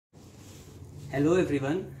Hello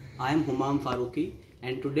everyone, I am Humam Farooqi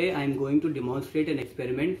and today I am going to demonstrate an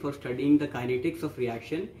experiment for studying the kinetics of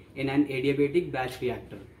reaction in an adiabatic batch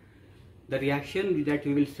reactor. The reaction that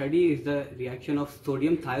we will study is the reaction of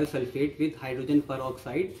sodium thiosulfate with hydrogen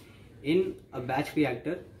peroxide in a batch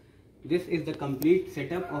reactor. This is the complete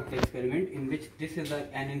setup of the experiment, in which this is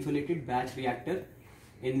an insulated batch reactor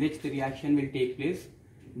in which the reaction will take place.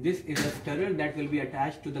 This is a stirrer that will be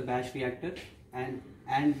attached to the batch reactor,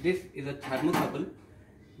 and this is a thermocouple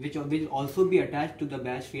which will also be attached to the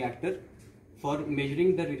batch reactor for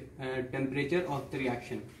measuring the temperature of the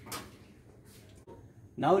reaction.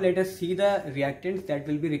 Now let us see the reactants that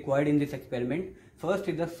will be required in this experiment. First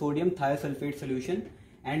is the sodium thiosulfate solution,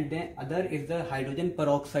 and the other is the hydrogen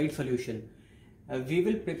peroxide solution. We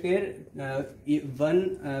will prepare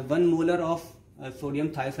 1 molar of sodium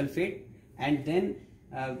thiosulfate and then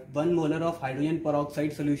 1 molar of hydrogen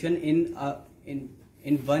peroxide solution in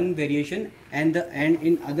one variation, and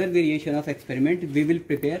in other variation of experiment we will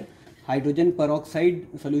prepare hydrogen peroxide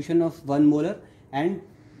solution of 1 molar and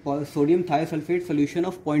sodium thiosulfate solution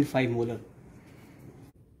of 0.5 molar.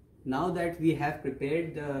 Now that we have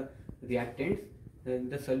prepared the reactants,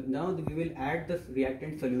 now we will add the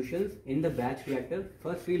reactant solutions in the batch reactor.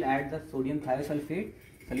 First we will add the sodium thiosulfate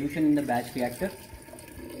solution in the batch reactor.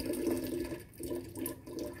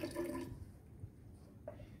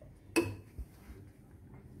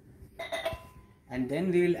 And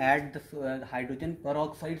then we will add the hydrogen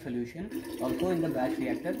peroxide solution also in the batch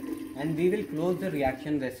reactor, and we will close the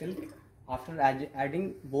reaction vessel after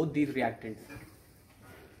adding both these reactants.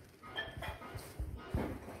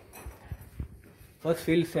 First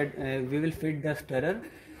we will fit the stirrer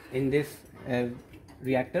in this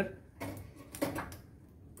reactor.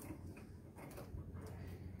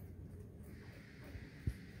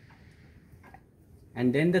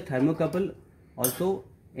 And then the thermocouple also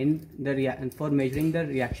for measuring the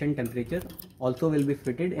reaction temperature also will be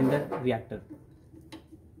fitted in the reactor.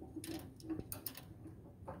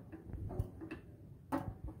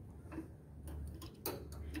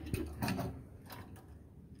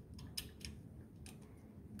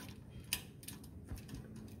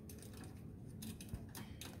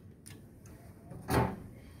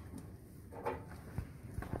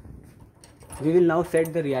 We will now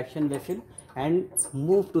set the reaction vessel and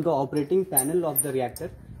move to the operating panel of the reactor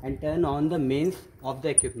and turn on the mains of the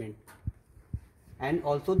equipment and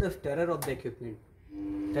also the stirrer of the equipment.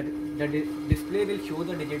 The display will show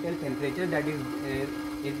the digital temperature that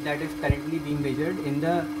is currently being measured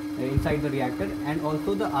inside the reactor, and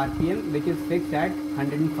also the RPM, which is fixed at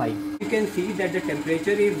 105. You can see that the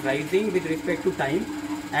temperature is rising with respect to time,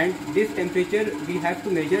 and this temperature we have to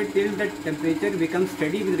measure till the temperature becomes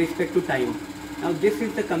steady with respect to time. Now this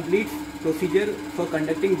is the complete procedure for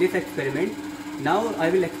conducting this experiment. Now I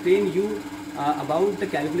will explain you about the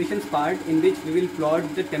calculations part, in which we will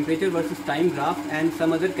plot the temperature versus time graph and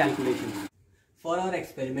some other calculations. For our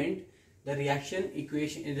experiment, the reaction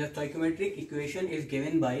equation, the stoichiometric equation, is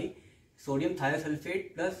given by sodium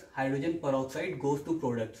thiosulfate plus hydrogen peroxide goes to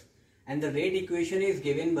products, and the rate equation is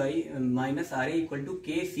given by minus RA equal to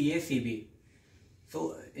KCACB.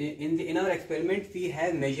 So in our experiment we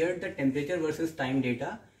have measured the temperature versus time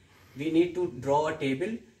data. We need to draw a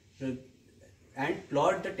table and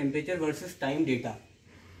plot the temperature versus time data.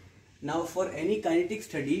 Now for any kinetic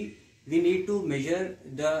study we need to measure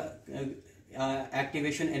the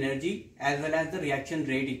activation energy as well as the reaction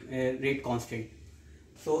rate constant.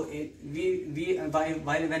 So when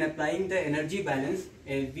applying the energy balance,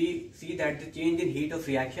 we see that the change in heat of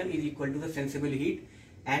reaction is equal to the sensible heat,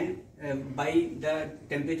 and by the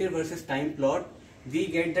temperature versus time plot we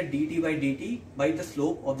get the dt by dt by the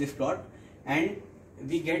slope of this plot, and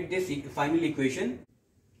we get this final equation.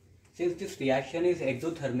 Since this reaction is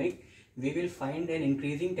exothermic, we will find an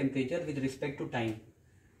increasing temperature with respect to time.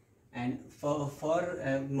 And for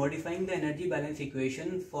modifying the energy balance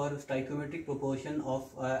equation for stoichiometric proportion of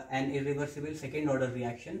an irreversible second order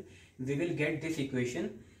reaction, we will get this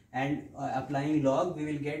equation, and applying log we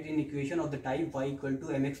will get an equation of the type y equal to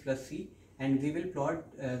mx plus c, and we will plot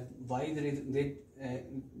y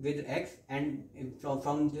with x, and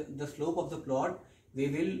from the slope of the plot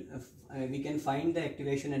we can find the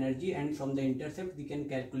activation energy, and from the intercept we can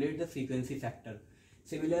calculate the frequency factor.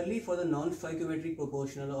 Similarly, for the non-stoichiometric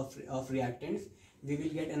proportional of reactants, we will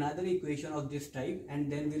get another equation of this type,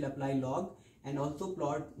 and then we'll apply log and also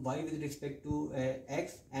plot y with respect to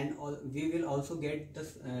x, and we will also get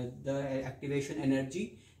the activation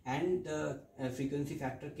energy and the frequency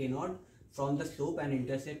factor k0 from the slope and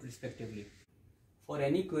intercept respectively. For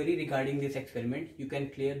any query regarding this experiment, you can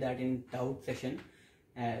clear that in doubt session.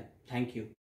 Thank you.